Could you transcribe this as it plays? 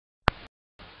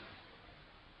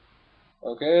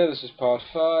Okay, this is part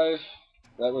 5.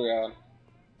 There we are.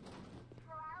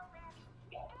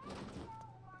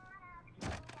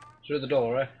 Through the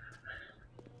door, right?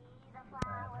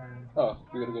 Oh,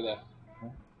 we gotta go there.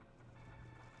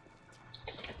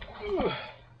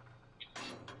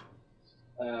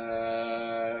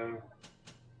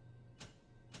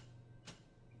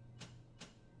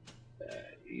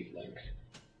 Eve-Link.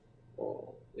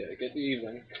 Oh, yeah, get the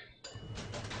Eve-Link.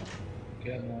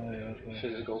 Get my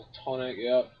Physical tonic,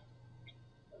 yep.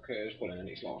 Okay, just put in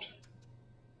any slot.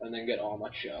 And then get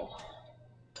armored shell.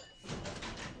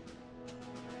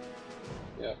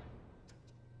 Yep.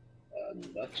 And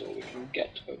that's all we can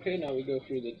get. Okay, now we go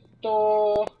through the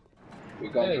door.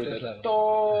 We've gone through the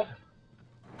door.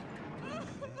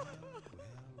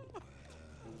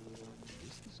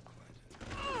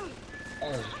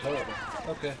 Oh, this is terrible.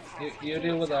 Okay, you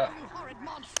deal with that.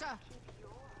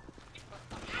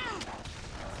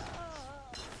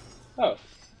 Oh.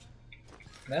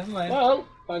 Never mind. Well,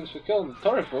 thanks for killing the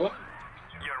Torrifor. You're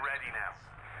ready now.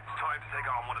 It's time to take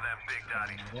on one of them big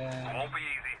daddies. Yeah. It won't be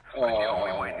easy, Oh, but the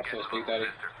only way to get first through big daddy. is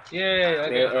to... Yeah, I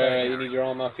get it. You need your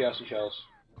armor, fias and shells.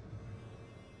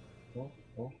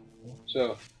 Oh.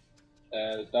 So,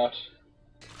 that.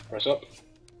 Press up.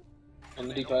 On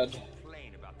the D-pad.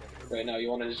 Right now, you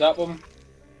want to zap them.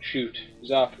 Shoot.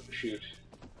 Zap. Shoot.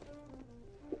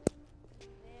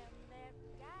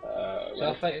 So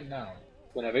I'll fight it now.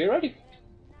 Whenever you're ready.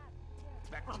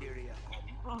 Bacteria.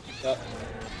 Zap.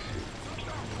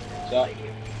 Zap.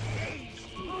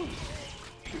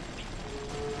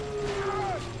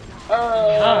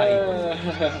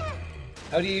 Hi.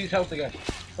 How do you use health again?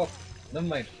 Oh, never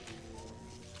mind.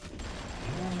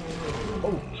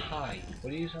 Oh, hi. What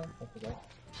do you use health? I forgot.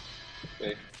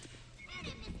 Okay.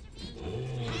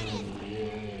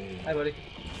 Hi, buddy.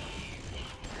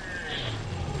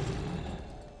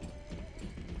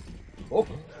 Oh.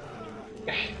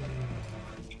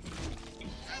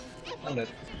 I'm dead.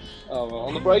 Oh, well,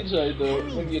 on the bright side though,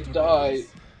 when you die,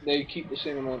 they keep the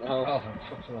same amount of health. Oh,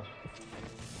 fuck off.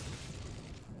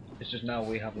 It's just now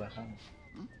we have less ammo.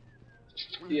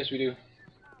 Yes, we do.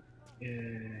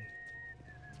 Yeah.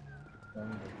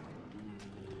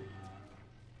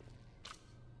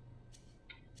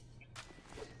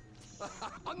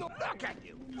 I'm not back at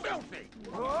you, filthy!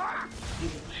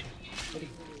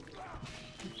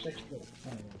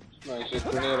 Nice, it's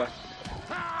Grenada.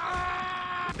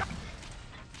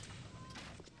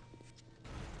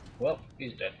 Well,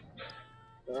 he's dead.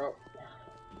 Oh.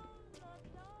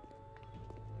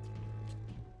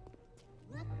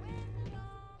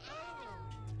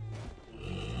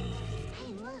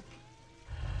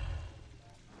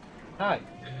 Hi.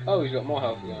 Oh, he's got more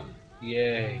health again.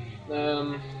 Yay.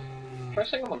 Try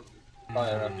setting him on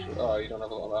fire actually. Oh, you don't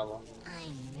have a lot of ammo.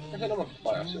 Try setting him on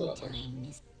fire, see what that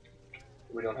does.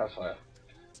 We don't have fire.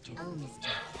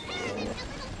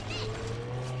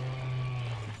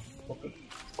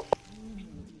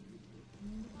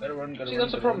 Gotta run, See,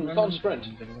 that's the problem, you can't sprint.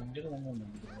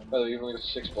 Oh, you've only got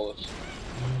 6 bullets.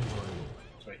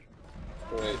 3.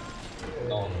 Great.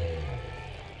 No.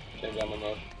 Change ammo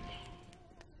mode.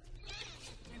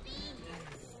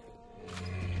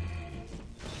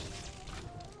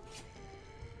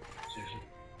 Seriously.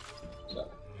 So.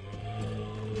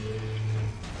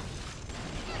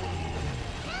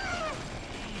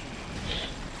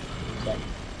 So.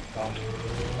 Can't.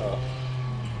 Oh.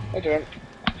 My turn.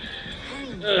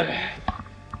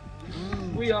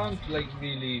 We aren't like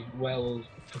really well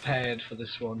prepared for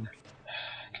this one.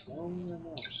 No, we're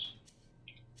not.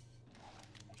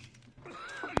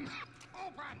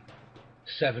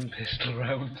 7 pistol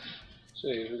rounds.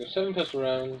 See, we've got 7 pistol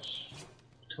rounds.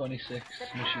 26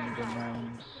 machine gun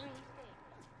rounds.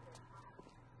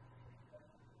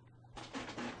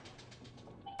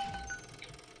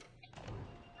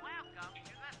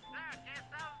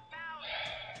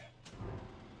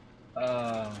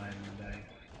 Oh my life.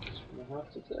 That's what we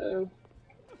have to do.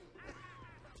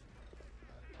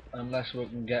 Unless we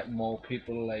can get more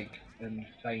people like and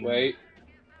find Wait.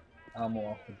 ammo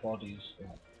off the bodies.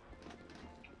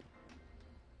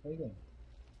 Where you going?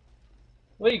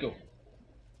 Where you go?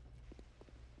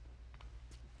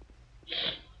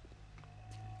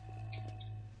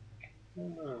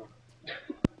 Oh.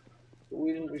 But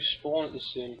we didn't respawn at the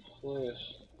same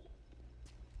place.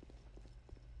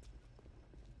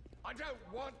 I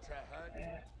don't want to hurt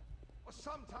you. But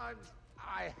sometimes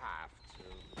I have to.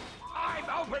 I'm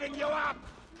opening you up!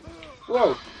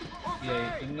 Whoa!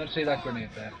 Yeah, you did not see that grenade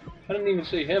there. I didn't even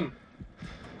see him.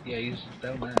 Yeah, he's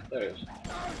down there. There he is.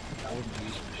 I wouldn't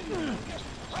use machine guns.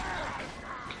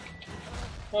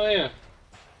 Oh yeah.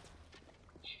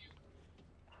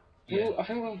 Yeah. I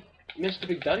think we'll Mr.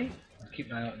 Big Daddy?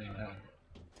 Keep an eye out on him now.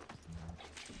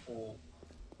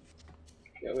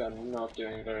 Yeah, we are not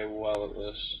doing very well at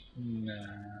this. Nah.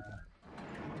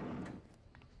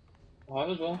 Oh,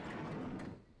 I as well.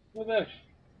 What about?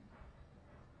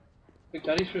 Big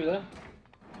Daddy through there.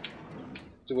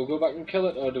 Do we go back and kill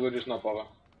it, or do we just not bother?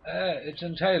 It's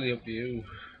entirely up to you.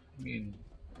 I mean,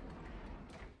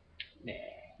 Nah.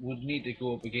 would need to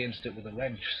go up against it with a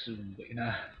wrench soon, but you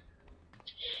know.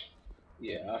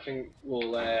 Yeah, I think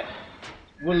we'll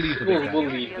leave the big we'll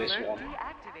guy leave this one.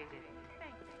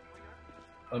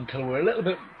 until we're a little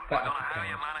bit I better don't know how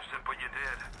you prepared. managed it, but you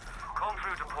did. Come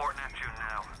through to Port Neptune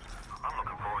now. I'm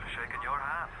looking forward to shaking your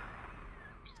hand.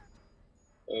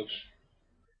 Oops.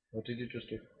 What did you just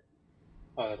do?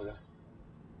 Oh, there we go.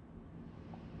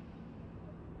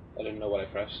 I didn't know what I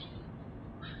pressed.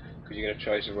 Because you get a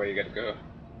choice of where you get to go.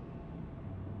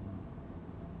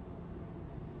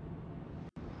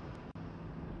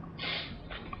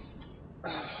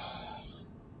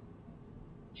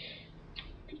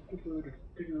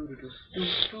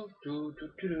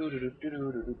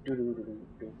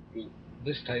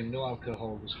 This time no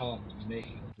alcohol was harmed in the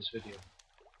making of this video.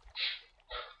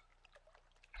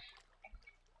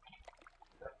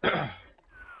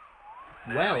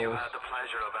 Now you Well, had the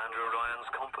pleasure of Andrew Ryan's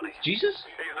company. Jesus?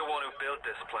 He's the one who built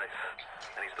this place,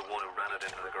 and he's the one who ran it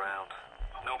into the ground.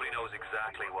 Nobody knows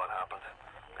exactly what happened.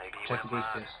 Maybe he Check went the mad.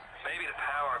 briefcase. Maybe the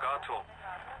power got to him.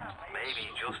 Maybe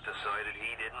he just decided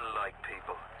he didn't like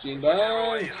people. Gene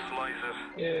Whichever way Bang! you slice it,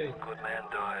 Yay. good men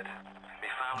died.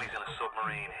 My family's in a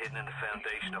submarine hidden in the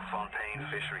foundation of Fontaine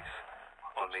Fisheries.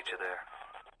 I'll meet you there.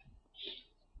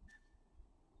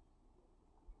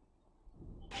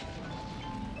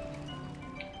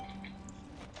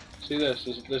 See this?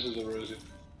 This is a Rosie.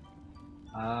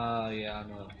 Ah, yeah, I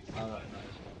know. I recognize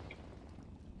it.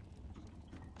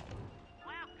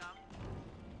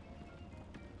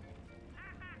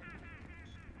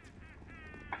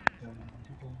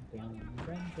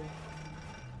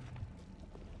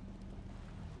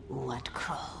 What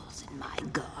crawls in my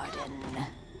garden?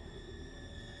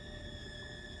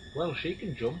 Well, she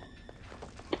can jump.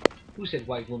 Who said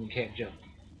white woman can't jump?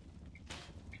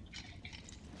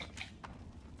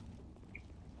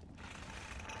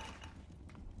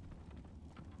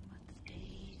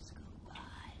 Days go by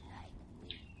like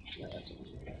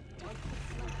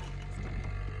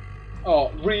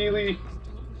Oh, really?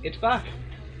 It's back!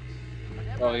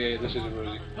 Oh yeah, this is a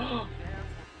Rosie.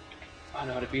 I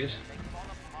know how to beat it.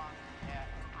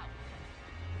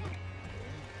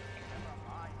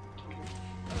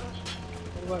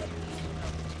 What?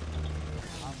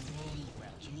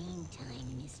 dream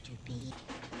time, Mr. B.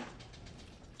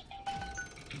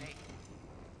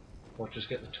 Or just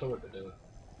get the turret to do it.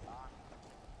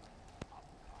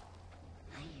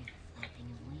 I hear flapping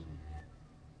of wings.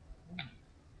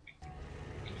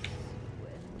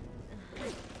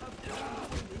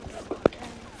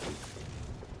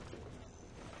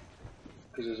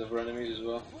 Because there's other enemies as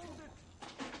well.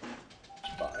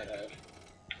 Spot it out.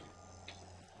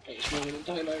 It's moving in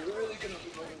time, I really cannot be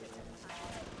playing it.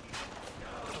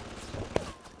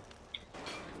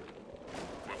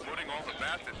 We're putting all the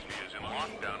bathyspheres in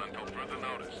lockdown until further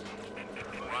notice.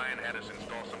 Ryan had us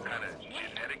install some kind of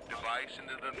genetic device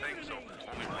into the thing, so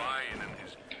only Ryan and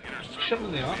his inner Shove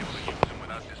circle them will in be the able to arms. use them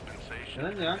without dispensation. And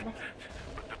then the armor.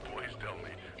 But the boys tell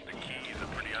me the keys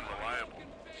are pretty unreliable.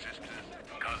 Sisters,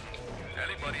 cousins,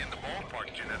 anybody in the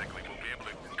ballpark genetically will be able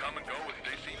to come and go as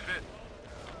they see fit.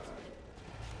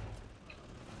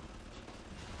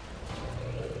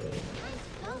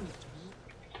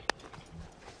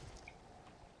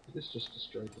 This just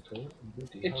destroyed the turret.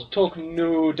 Bloody It hell. took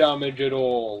no damage at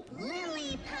all.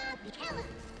 Lollipop killer!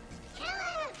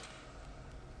 Killer!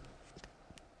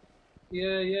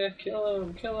 Yeah, kill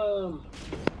him, kill him.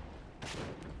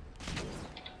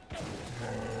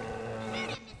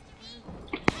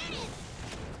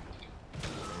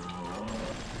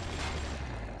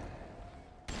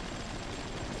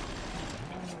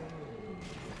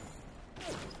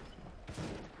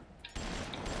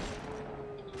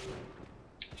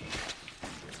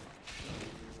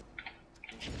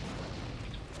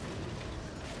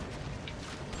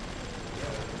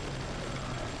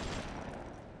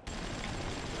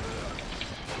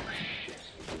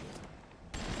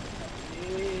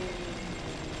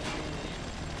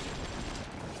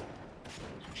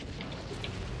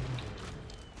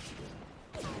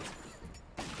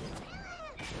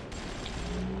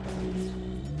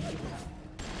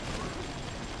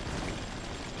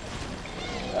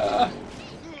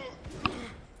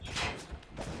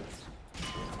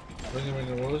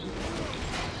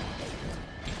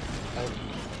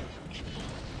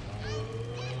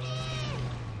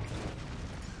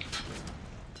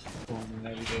 platform,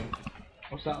 there we go.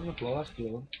 What's that on the floor? That's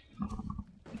glowing.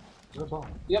 Is that a bomb?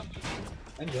 Yep.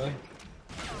 Enjoy.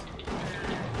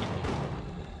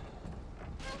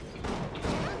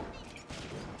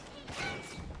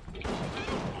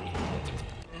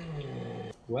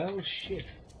 Well, shit.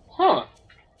 Huh.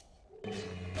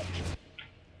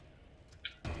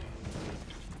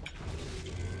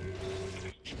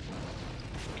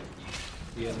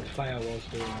 Yeah, the firewall's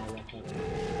doing all that.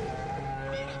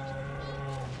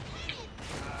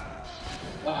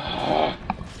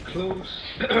 Close.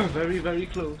 Very, very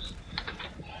close.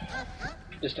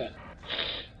 This time.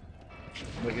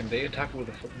 We can they attack with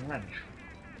a fucking wrench.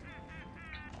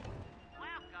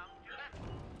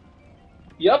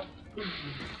 Yep.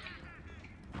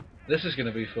 This is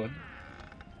gonna be fun.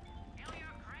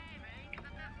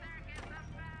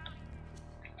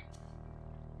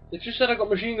 It just said I got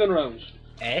machine gun rounds.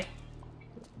 Eh?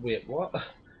 Wait, what?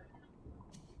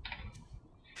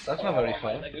 That's not very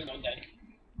far.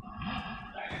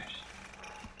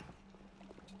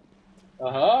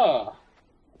 Aha!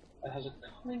 It has a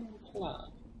cunning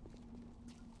plan.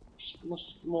 Which must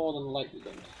more than likely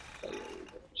going to fail,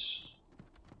 but...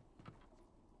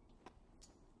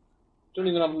 Don't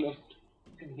even have enough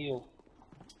to heal.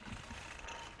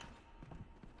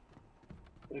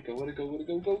 Where'd it go, where'd it go, where'd it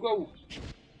go, go, go!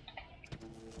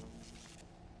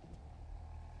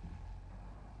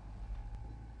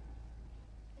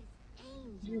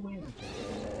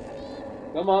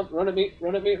 Come on, run at me,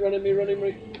 run at me, run at me, run at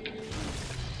me.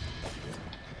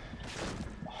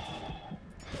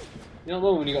 You don't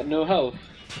know when you got no health.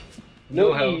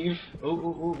 No health. Eve.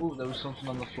 Oh, there was something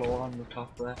on the floor on the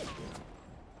top there.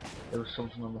 There was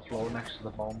something on the floor next to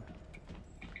the bomb.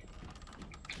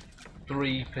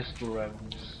 3 pistol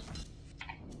rounds.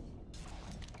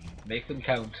 Make them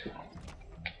count.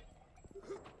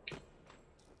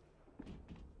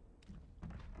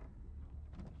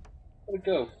 Where'd it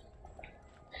go?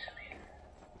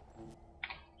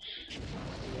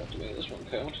 We have to make this one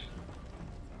count.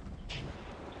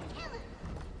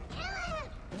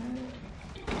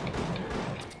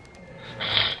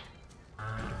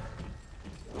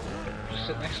 Just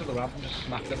sit next to the ramp and just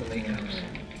smack them with the kneecaps.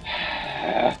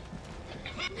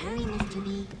 Hurry, Mr.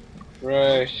 B.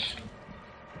 Right.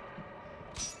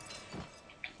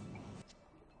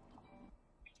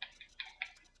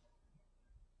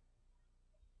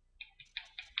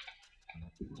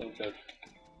 Don't go.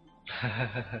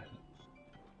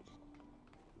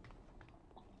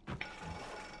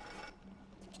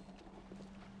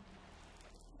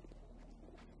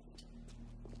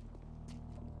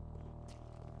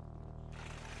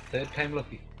 Third time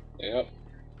lucky. Yep.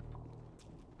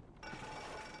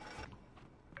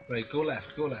 Right, go left,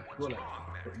 go left, go left.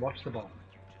 But watch the bomb.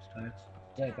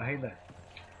 There, behind there.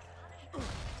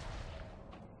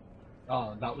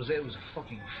 Oh, that was it. It was a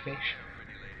fucking fish.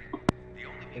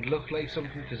 It looked like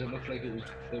something because it looked like it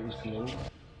was glowing.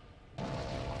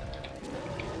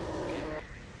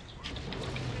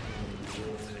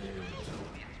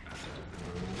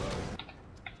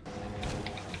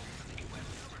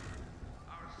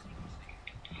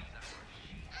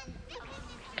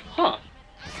 Huh.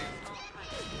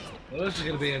 Well, this is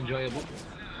going to be enjoyable.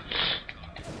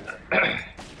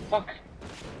 Fuck.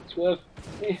 Swerve.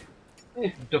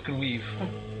 Duck and weave.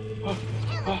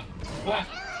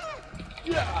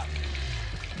 Yeah.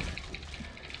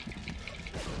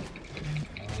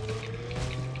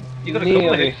 You got a couple of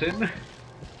Nearly. hits in.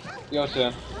 Your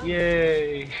turn.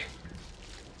 Yay!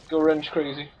 Go wrench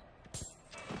crazy.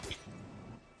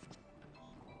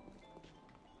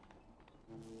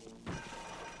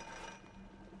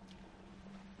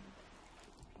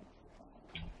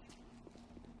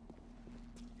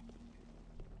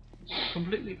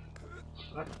 Completely.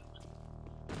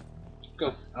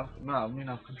 Go. I've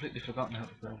completely forgotten how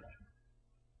to play.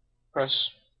 Press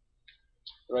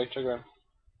the right trigger.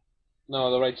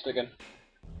 No, the right stick in.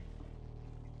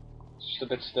 It's just a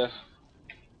bit stiff.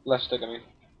 Left stick, I mean.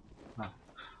 No.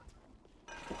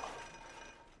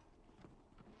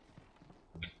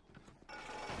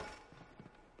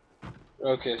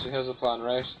 Okay, so here's the plan,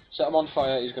 right? Set him on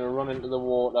fire, he's going to run into the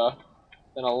water.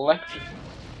 Then electric...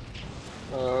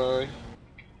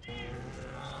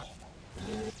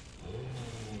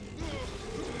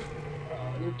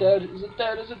 Is it dead? Is it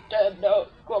dead? Is it dead? No!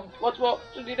 Come on, once more!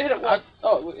 Just need to hit it once!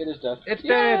 Oh, it is dead. It's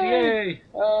dead! Yay!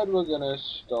 And we're gonna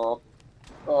stop.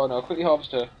 Oh no, quickly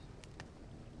harvest her.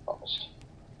 Harvest.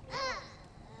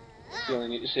 You only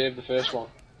need to save the first one.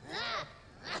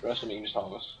 The rest of them you can just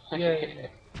harvest. Yay!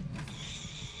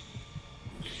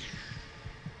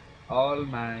 All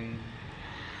mine.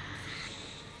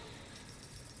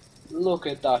 Look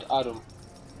at that, Adam.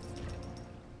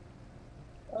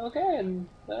 Okay, and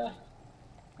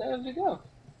there we go.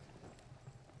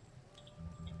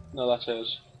 No, that's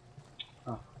hers.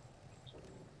 Oh.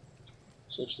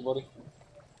 Search the body.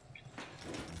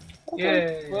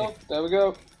 Okay, Yay! well, there we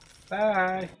go.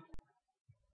 Bye!